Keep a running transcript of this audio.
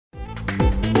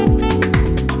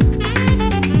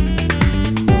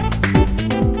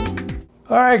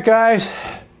All right, guys.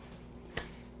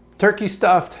 Turkey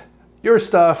stuffed. You're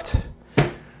stuffed.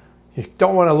 You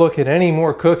don't want to look at any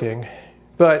more cooking,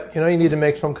 but you need to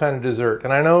make some kind of dessert.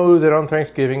 And I know that on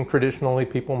Thanksgiving, traditionally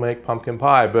people make pumpkin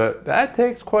pie, but that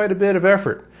takes quite a bit of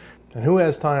effort. And who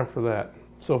has time for that?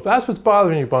 So if that's what's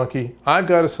bothering you, Bunky, I've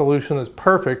got a solution that's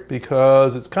perfect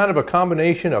because it's kind of a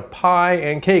combination of pie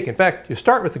and cake. In fact, you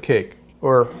start with the cake,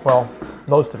 or, well,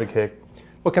 most of a cake.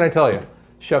 What can I tell you?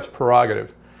 Chef's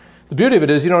prerogative. The beauty of it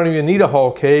is you don't even need a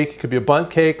whole cake. It could be a bundt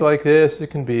cake like this. It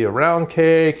can be a round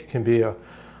cake. It can be a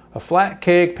flat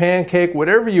cake, pancake,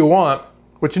 whatever you want.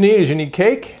 What you need is you need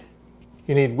cake,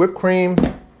 you need whipped cream,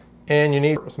 and you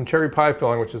need some cherry pie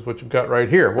filling, which is what you've got right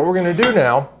here. What we're going to do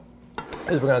now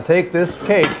is we're going to take this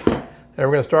cake and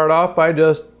we're going to start off by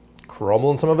just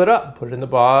crumbling some of it up, put it in the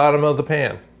bottom of the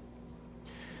pan.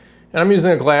 And I'm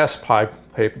using a glass pie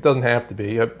plate. It doesn't have to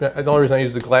be. The only reason I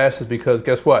use the glass is because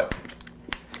guess what?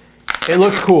 It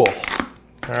looks cool.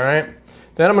 All right.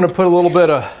 Then I'm going to put a little bit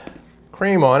of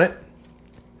cream on it.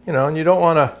 And you don't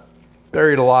want to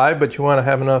bury it alive, but you want to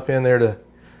have enough in there to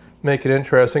make it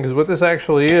interesting. Because what this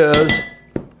actually is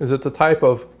it's a type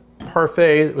of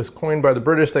parfait that was coined by the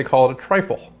British. They call it a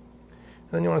trifle.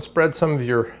 And then you want to spread some of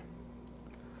your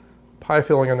pie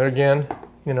filling on there again.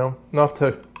 Enough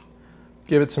to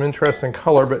give it some interesting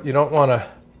color, but you don't want to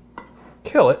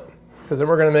kill it, because then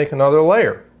we're going to make another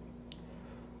layer.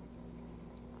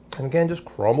 And again, just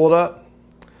crumble it up.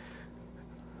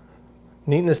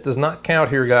 Neatness does not count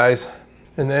here, guys.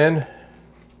 And then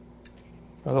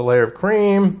another layer of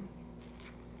cream.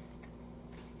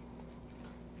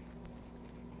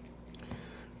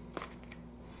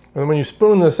 And when you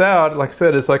spoon this out, like I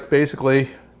said, it's like basically,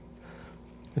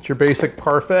 it's your basic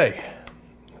parfait.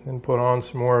 And then put on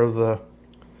some more of the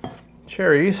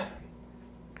cherries.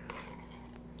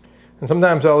 And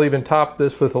sometimes I'll even top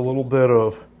this with a little bit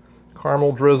of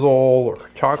caramel drizzle or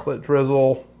chocolate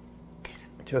drizzle,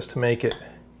 just to make it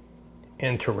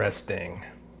interesting.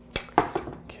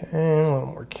 Okay, a little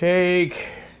more cake.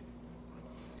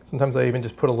 Sometimes I even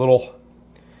just put a little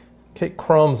cake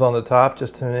crumbs on the top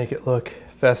just to make it look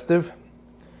festive.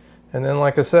 And then,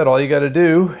 like I said, all you got to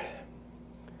do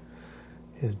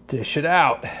is dish it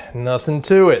out. Nothing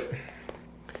to it.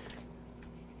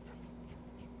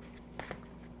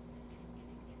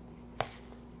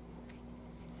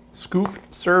 Scoop,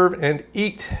 serve, and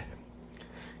eat.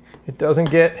 It doesn't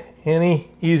get any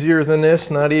easier than this,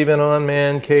 not even on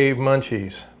Man Cave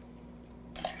Munchies.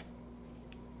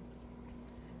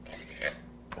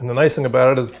 And the nice thing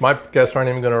about it is my guests aren't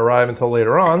even going to arrive until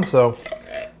later on, so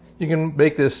you can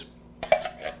bake this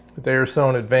a day or so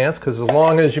in advance, because as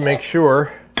long as you make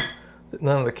sure that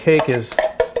none of the cake is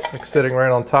like sitting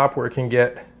right on top where it can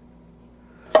get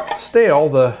stale,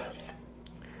 the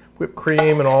whipped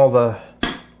cream and all the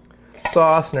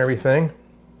sauce and everything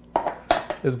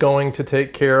is going to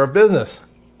take care of business.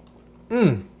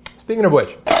 Speaking of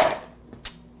which,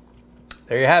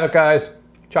 there you have it, guys.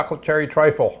 Chocolate cherry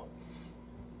trifle.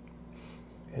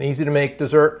 An easy to make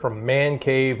dessert from Man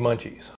Cave Munchies.